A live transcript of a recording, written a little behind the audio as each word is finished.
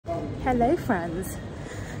Hello friends,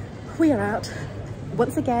 we are out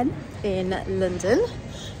once again in London.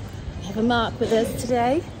 We have a Mark with us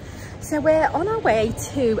today, so we're on our way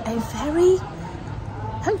to a very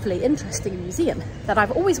hopefully interesting museum that I've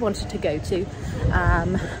always wanted to go to,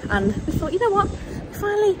 and we thought, you know what,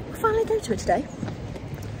 we finally go to it today.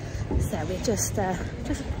 So we're just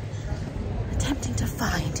attempting to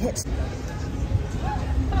find it.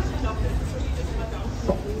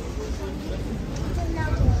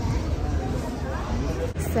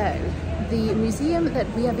 So, the museum that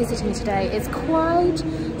we are visiting today is quite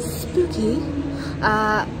spooky,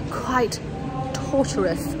 quite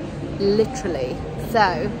torturous, literally.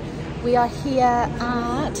 So, we are here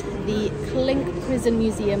at the Clink Prison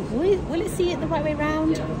Museum. Will it see it the right way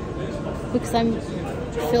around? Because I'm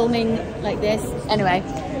filming like this. Anyway,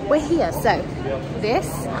 we're here. So, this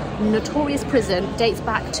notorious prison dates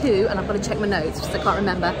back to, and I've got to check my notes because I can't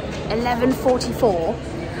remember, 1144.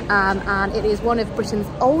 And it is one of Britain's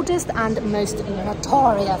oldest and most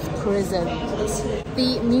notorious prisons.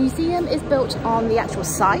 The museum is built on the actual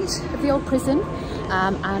site of the old prison,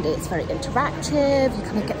 and it's very interactive. You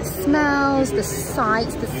kind of get the smells, the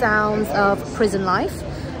sights, the sounds of prison life.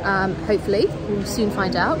 Hopefully, we'll soon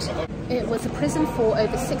find out. It was a prison for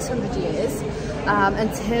over 600 years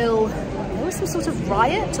until there was some sort of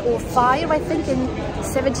riot or fire, I think, in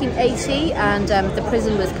 1780, and the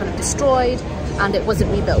prison was kind of destroyed and it wasn't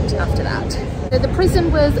rebuilt after that. So the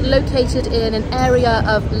prison was located in an area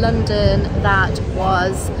of London that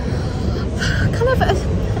was kind of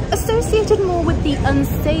associated more with the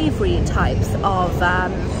unsavoury types of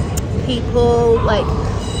people, like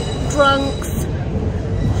drunks,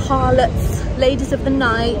 harlots, ladies of the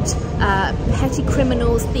night, petty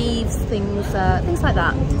criminals, thieves, things like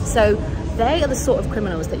that. So they are the sort of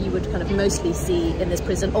criminals that you would kind of mostly see in this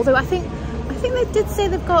prison. Although I think they did say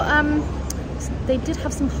they've got they did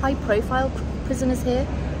have some high-profile prisoners here.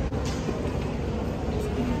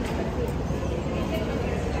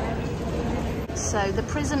 So the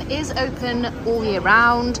prison is open all year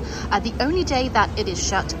round. The only day that it is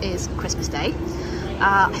shut is Christmas Day.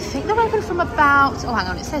 I think they're open from about, oh hang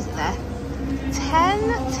on, it says it there, 10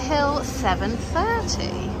 till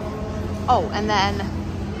 7:30. Oh, and then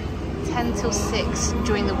 10 till 6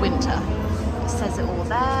 during the winter. It says it all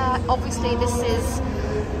there. Obviously this is,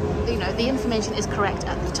 you know, the information is correct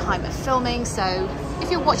at the time of filming, so if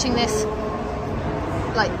you're watching this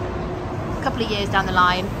like a couple of years down the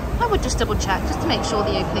line, I would just double check just to make sure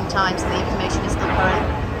the opening times and the information is still current.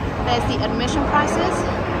 There's the admission prices.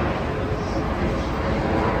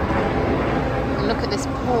 And look at this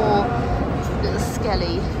poor little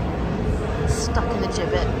skelly stuck in the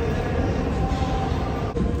gibbet.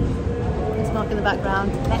 It's Mark in the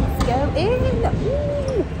background. Let's go in.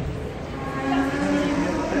 Woo!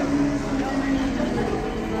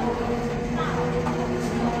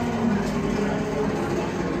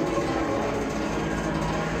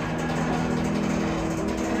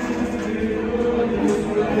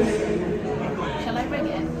 Shall I bring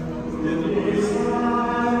it?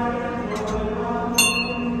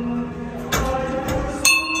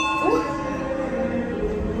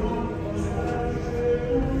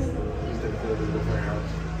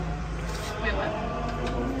 Wait, what?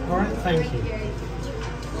 All right, thank you.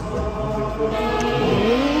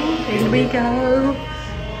 Here we go.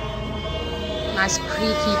 Nice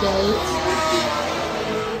creaky gate.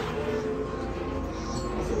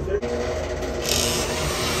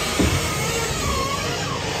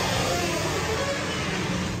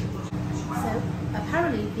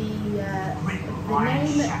 The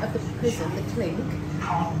name of the prison, the Clink,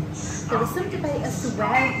 there was some debate as to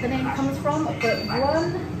where the name comes from, but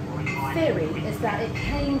one theory is that it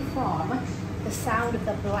came from the sound of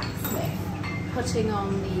the blacksmith putting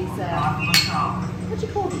on these, what do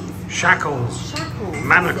you call these? Shackles. Shackles.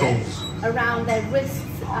 Manacles. Around their wrists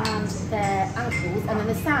and their ankles, and then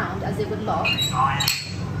the sound, as it would lock,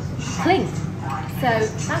 clinked. So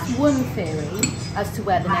that's one theory as to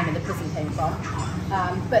where the name of the prison came from.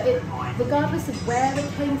 But regardless of where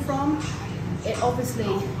it came from, it obviously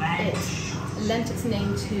lent its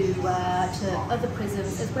name to other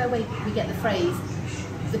prisons, as where we get the phrase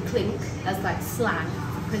the clink as like slang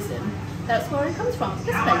for prison. That's where it comes from,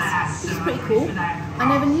 this place, which is pretty cool. I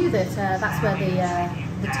never knew that that's where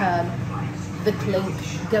the term the clink,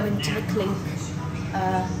 going to the clink,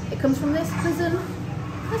 it comes from this prison.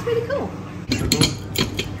 That's really cool.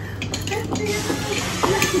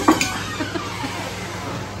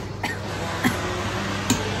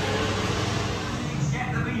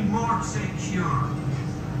 More secure.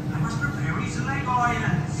 I must prepare these leg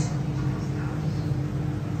islands.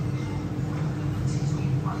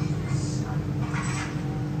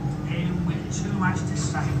 much to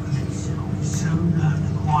say for themselves. Soon learn to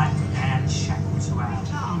quieten down and shackle to our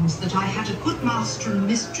Arms that I had a good master and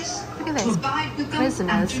mistress Look at to this. abide with them and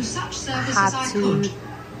Prisoners do such service had as I to could.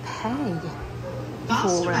 pay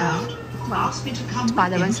Master for Aud asked me to come to buy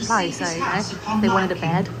with their him own to supplies. see So his you house know, upon they my wanted a king.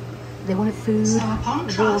 bed, they wanted food, So upon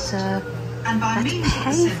trust, water. and by They had means to of the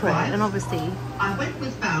pay said for it, wife, and obviously I went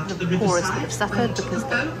with Val to the the poorest would riverside, have suffered because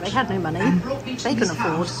they had no money. and brought me to They his couldn't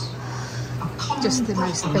afford house. A common just the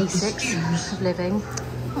most brothel of the basics stews. of living.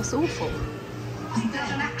 That's awful. And then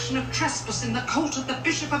an action of trespass in the court of the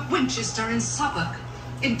Bishop of Winchester in Suffolk,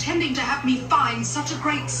 intending to have me fine such a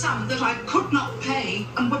great sum that I could not pay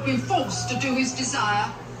and would be forced to do his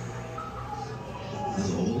desire.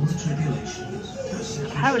 With all the tribulations,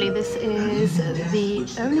 Apparently this is the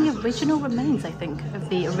only original remains, I think, of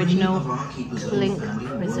the original Clink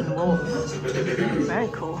Prison Wall. Very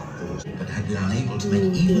cool. but had been unable to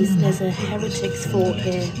make There's a heretics fort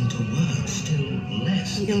here. into words, still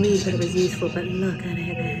less. You can read that it was useful, but look at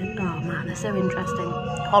it. Oh man, they're so interesting.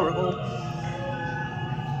 Horrible.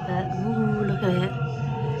 But, ooh, look at it.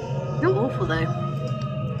 Not awful though.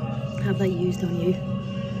 Have they used on you?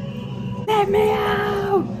 Let me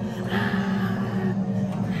out!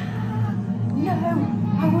 No,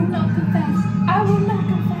 I will not confess. I will not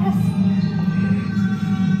confess.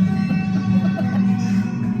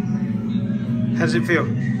 How does it feel?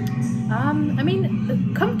 I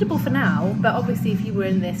mean, comfortable for now, but obviously if you were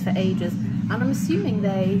in this for ages, and I'm assuming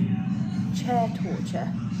they chair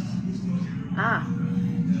torture.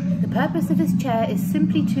 The purpose of this chair is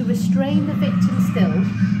simply to restrain the victim still,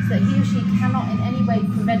 so that he or she cannot in any way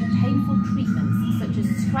prevent painful treatments, such as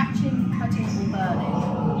scratching, cutting, or burning.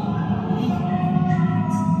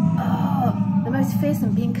 Oh, the most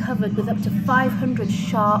fearsome being covered with up to 500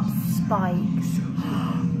 sharp spikes.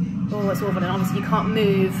 Oh, it's awful, and obviously you can't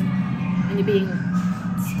move, and you're being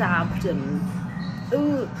stabbed and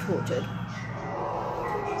tortured.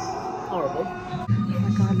 Horrible. Oh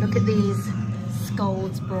my god, look at these.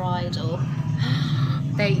 Scold's Bridal.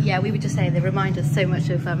 We were just saying, they remind us so much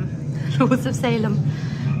of Lords of Salem.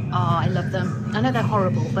 Oh, I love them. I know they're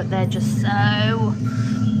horrible, but they're just so...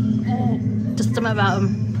 just something about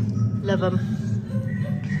them. Love them.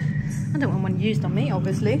 I don't want one used on me,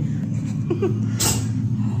 obviously.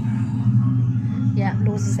 Yeah,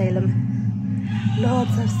 Lords of Salem.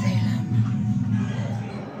 Lords of Salem.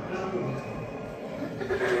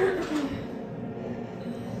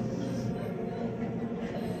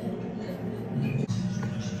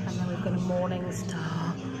 And then we've got a morning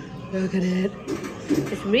star. Look at it.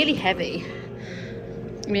 It's really heavy.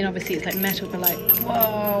 I mean, obviously it's like metal, but like,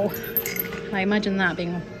 whoa. I imagine that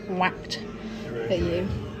being whacked at you.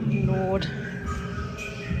 Lord.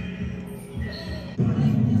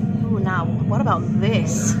 Now, what about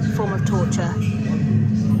this form of torture?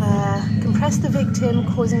 Compress the victim,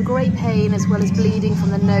 causing great pain as well as bleeding from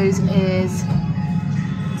the nose and ears.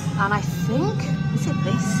 And I think, is it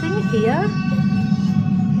this thing here?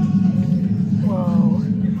 Whoa.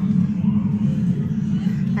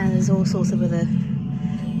 And there's all sorts of other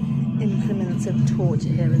implements of torture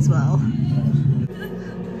here as well.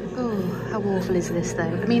 Oh, how awful is this though?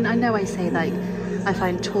 I mean, I know I say like, I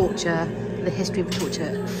find torture, the history of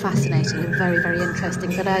torture, fascinating and very, very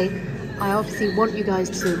interesting, but I obviously want you guys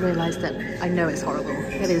to realise that I know it's horrible.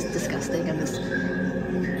 It is disgusting, and it's,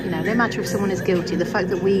 you know, no matter if someone is guilty, the fact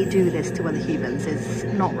that we do this to other humans is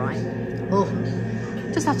not right. Oh,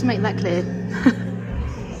 just have to make that clear.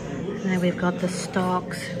 Now we've got the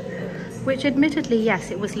stocks, which admittedly, yes,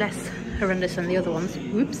 it was less horrendous than the other ones.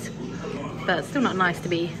 Oops. But still not nice to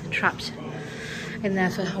be trapped in there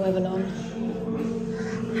for however long,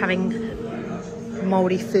 having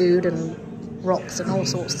mouldy food and rocks and all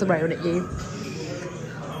sorts thrown at you.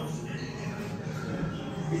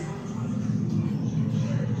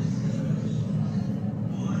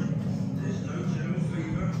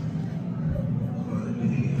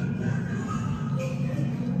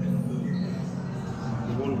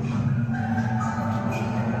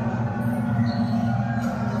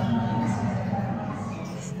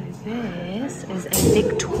 So this is a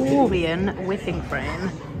Victorian whipping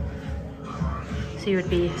frame. So you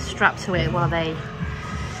would be strapped to it while they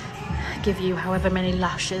give you however many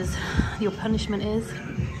lashes your punishment is.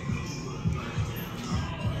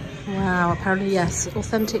 Wow, apparently yes,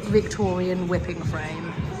 authentic Victorian whipping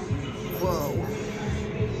frame. Whoa.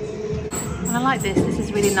 And I like this, this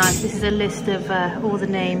is really nice. This is a list of all the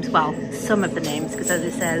names, well, some of the names, because as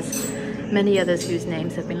it says, many others whose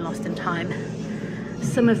names have been lost in time.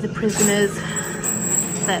 Some of the prisoners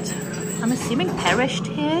that I'm assuming perished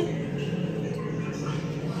here.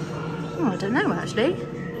 Oh, I don't know actually,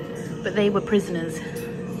 but they were prisoners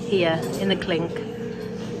here in the Clink.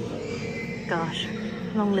 Gosh,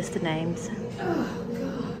 long list of names.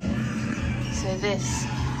 So this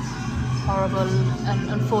horrible and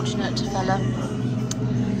unfortunate fella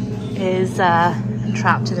is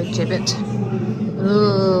trapped in a gibbet.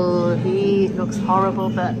 Ooh, he looks horrible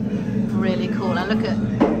but really cool. Now look at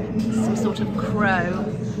some sort of crow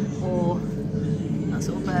or that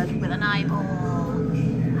sort of bird with an eyeball.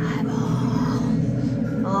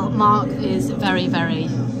 Oh, Mark is very, very,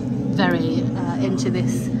 very into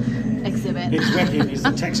this exhibit. It's wicked. It's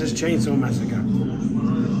the Texas Chainsaw Massacre.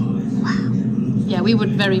 Wow. Yeah, we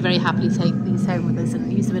would very, very happily take these home with us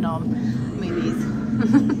and use them in our movies.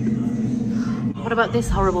 What about this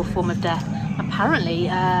horrible form of death? Apparently,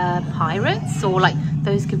 pirates, or like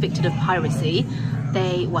those convicted of piracy,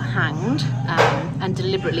 they were hanged and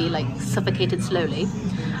deliberately like suffocated slowly,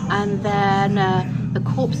 and then the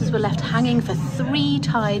corpses were left hanging for 3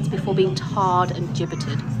 tides before being tarred and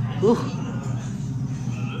gibbeted. Ooh.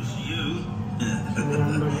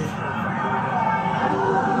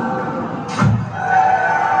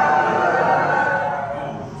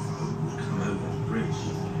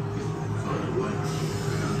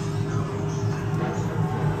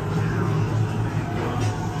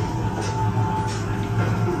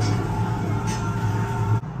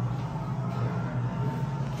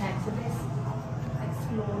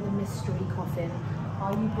 Mystery coffin.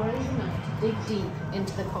 Are you brave enough to dig deep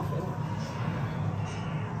into the coffin?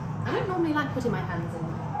 I don't normally like putting my hands in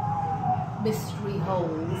mystery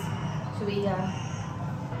holes. Shall we, here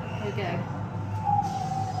we go.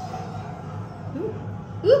 Ooh,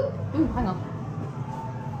 ooh, ooh, hang on.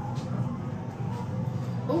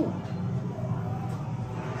 Ooh.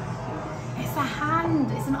 It's a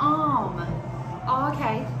hand, it's an arm. Oh,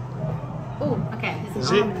 okay. Oh, okay, there's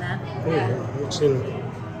an arm in there. Yeah. What's in?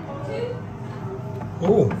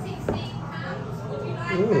 Oh.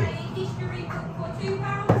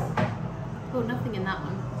 Oh, nothing in that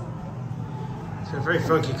one. It's a very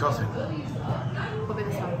funky coffin. Probably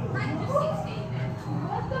this one.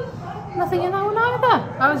 Nothing in that one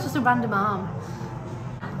either. That was just a random arm.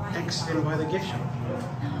 Exiting by the gift shop.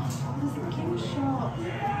 What is the gift shop? Oh,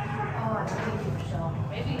 I love the gift shop.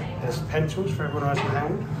 There's pencils for everyone who has a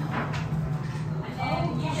hand.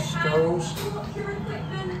 Skulls.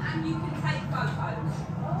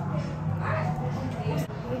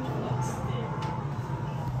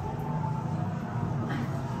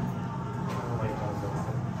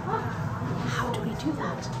 How do we do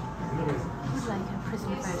that? It's like a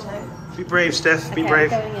prison photo. Be brave, Steph. Be Okay,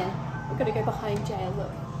 brave. we're going in. We're going to go behind jail,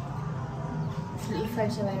 look. This little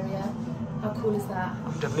photo area. How cool is that?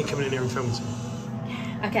 I'm definitely coming in here and filming some.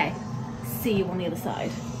 Okay, see you on the other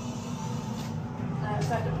side.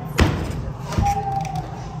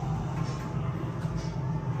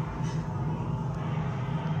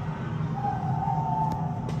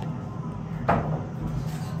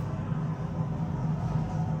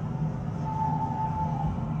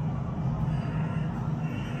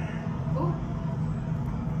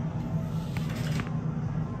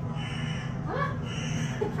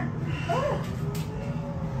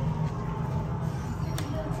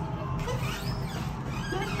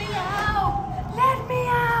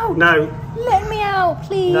 No. Let me out,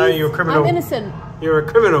 please. No, you're a criminal. I'm innocent. You're a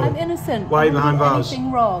criminal. I'm innocent. Why are you behind bars?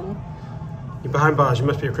 Anything wrong? You're behind bars. You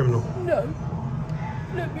must be a criminal. No.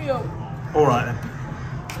 Let me out. All right then.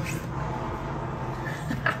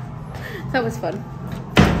 That was fun.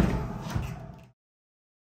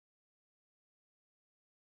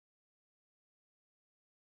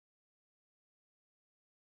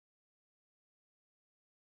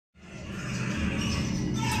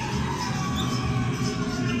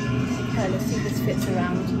 Okay, let's see if this fits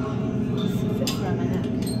around. Let's see if it fits around my neck.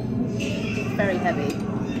 It's very heavy.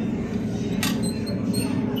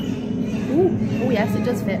 Ooh, oh yes, it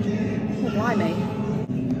does fit. Oh, blimey.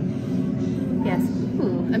 Yes.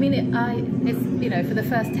 Ooh, I mean, it's, you know, for the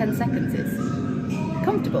first 10 seconds, it's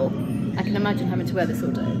comfortable. I can imagine having to wear this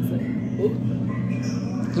all day.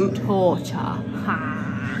 It's like, torture.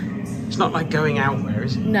 Ha. It's not like going out there,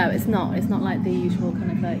 is it? No, it's not. It's not like the usual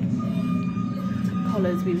kind of like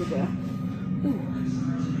collars we would wear. Ooh.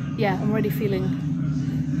 Yeah, I'm already feeling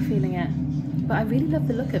it. But I really love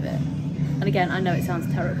the look of it. And again, I know it sounds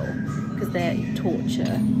terrible because they're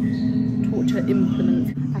torture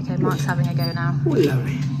implements. Okay, Mark's having a go now. Oh,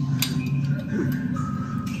 lovely.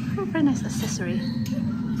 Oh, very nice accessory.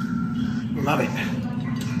 Love it.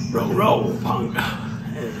 Roll, roll, punk.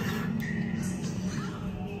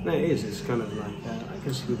 No, it is. It's kind of like, I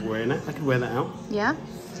can see wearing it. I could wear that out. Yeah?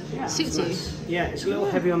 Yeah, Suits it's you? nice. Yeah, it's a little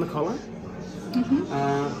heavy on the collar.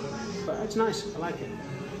 But it's nice. I like it.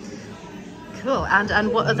 Cool.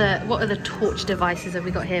 And what other torture devices have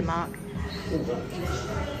we got here, Mark?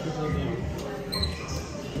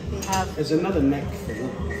 We have. There's another neck thing.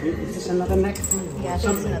 Is this another neck thing? Yeah,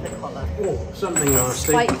 there's another collar. Oh, something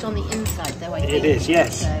nasty. Spiked on the inside, though. I think It is,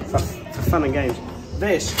 yes, so. for fun and games.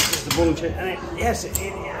 This is the ball and chain, and it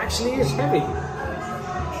actually is heavy.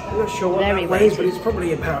 I'm not sure what Very that weighs, weighty. but it's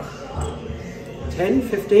probably about 10,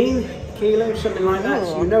 15 kilos, something like that.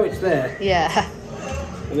 So you know it's there. Yeah.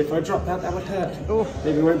 And if I drop that, that would hurt. Oh.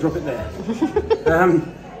 Maybe we won't drop it there.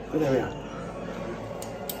 But there we are.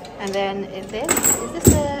 And then is this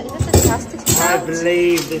a chastity I belt?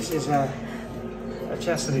 believe this is a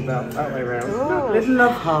chastity belt, that way round. Oh. Little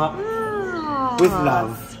love heart. Oh, With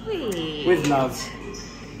love. Sweet. With love.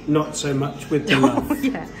 Not so much with the love.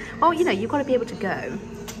 Yeah. Well, you know, you've got to be able to go.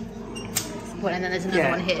 Well, and then there's another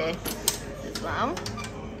one here as well.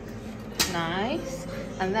 Nice.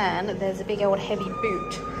 And then there's a big old heavy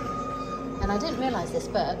boot. And I didn't realise this,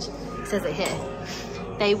 but it says it here.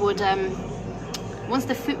 They would, once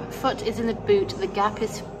the foot is in the boot, the gap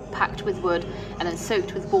is packed with wood and then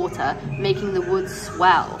soaked with water, making the wood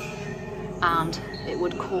swell. And it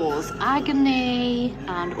would cause agony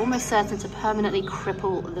and almost certain to permanently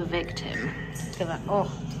cripple the victim. Look at that.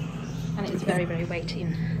 Oh, and it is very, very weighty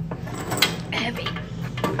and heavy.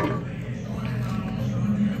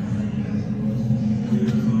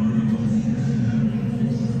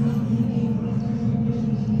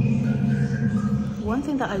 One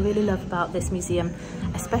thing that I really love about this museum,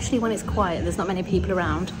 especially when it's quiet, there's not many people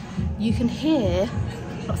around, you can hear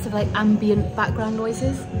lots of like ambient background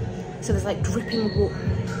noises. So there's like dripping water,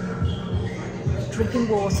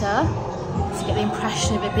 so you get the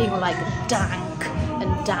impression of it being all like dank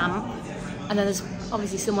and damp. And then there's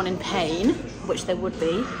obviously someone in pain, which there would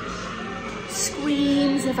be.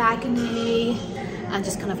 Screams of agony and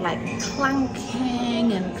just kind of like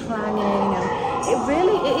clanking and clanging, and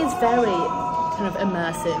it is very kind of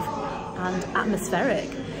immersive and atmospheric.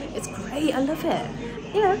 It's great, I love it.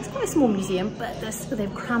 Yeah, it's quite a small museum, but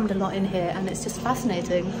they've crammed a lot in here and it's just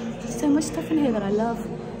fascinating. There's so much stuff in here that I love.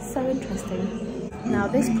 So interesting. Now,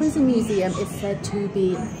 this prison museum is said to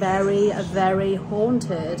be very, very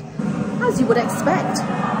haunted, as you would expect,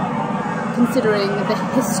 considering the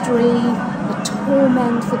history, the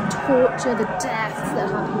torment, the torture, the deaths that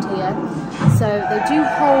happened here. So they do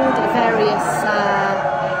hold various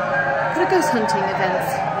kind of ghost hunting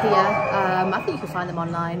events here. I think you can find them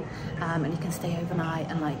online, and you can stay overnight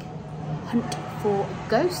and like hunt for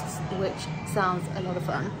ghosts, which sounds a lot of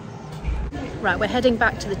fun. Right, we're heading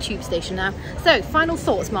back to the tube station now. So, final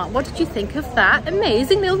thoughts, Mark. What did you think of that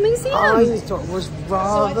amazing little museum? I thought it was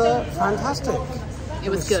rather fantastic. It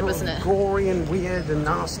was good, wasn't it? Gory and weird and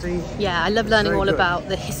nasty. Yeah, I love learning Very all good. about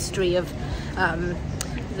the history of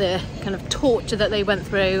the kind of torture that they went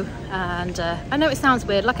through. And I know it sounds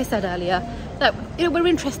weird, like I said earlier, that we're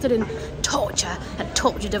interested in torture and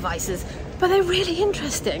torture devices, but they're really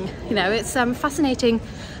interesting. You know, it's fascinating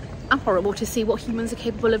and horrible to see what humans are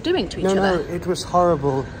capable of doing to each other. No, it was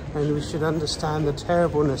horrible, and we should understand the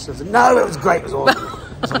terribleness of it. No, it was great, it was awesome.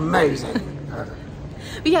 It was amazing.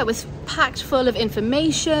 But yeah, it was packed full of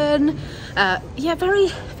information. Yeah, very,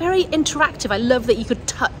 very interactive. I love that you could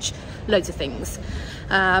touch loads of things.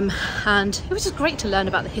 And it was just great to learn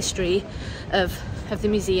about the history of the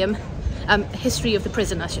museum, history of the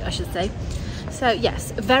prison, I should say. So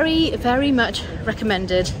yes, very, very much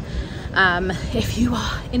recommended if you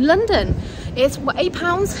are in London. It's what,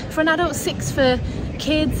 £8 for an adult, £6 for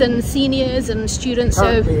kids and seniors and students.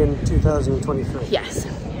 Currently in 2023. Yes.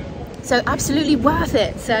 So absolutely worth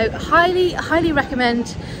it. So highly, highly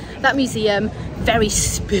recommend that museum. Very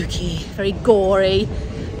spooky, very gory,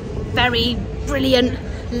 very brilliant.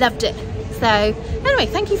 Loved it. So anyway,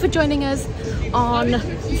 thank you for joining us on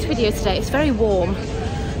this video today. It's very warm.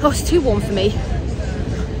 Oh, it's too warm for me,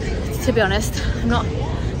 to be honest.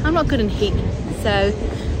 I'm not good in heat. So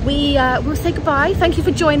we'll say goodbye. Thank you for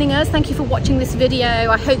joining us. Thank you for watching this video.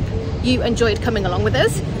 I hope you enjoyed coming along with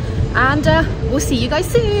us, and we'll see you guys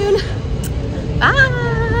soon. Bye.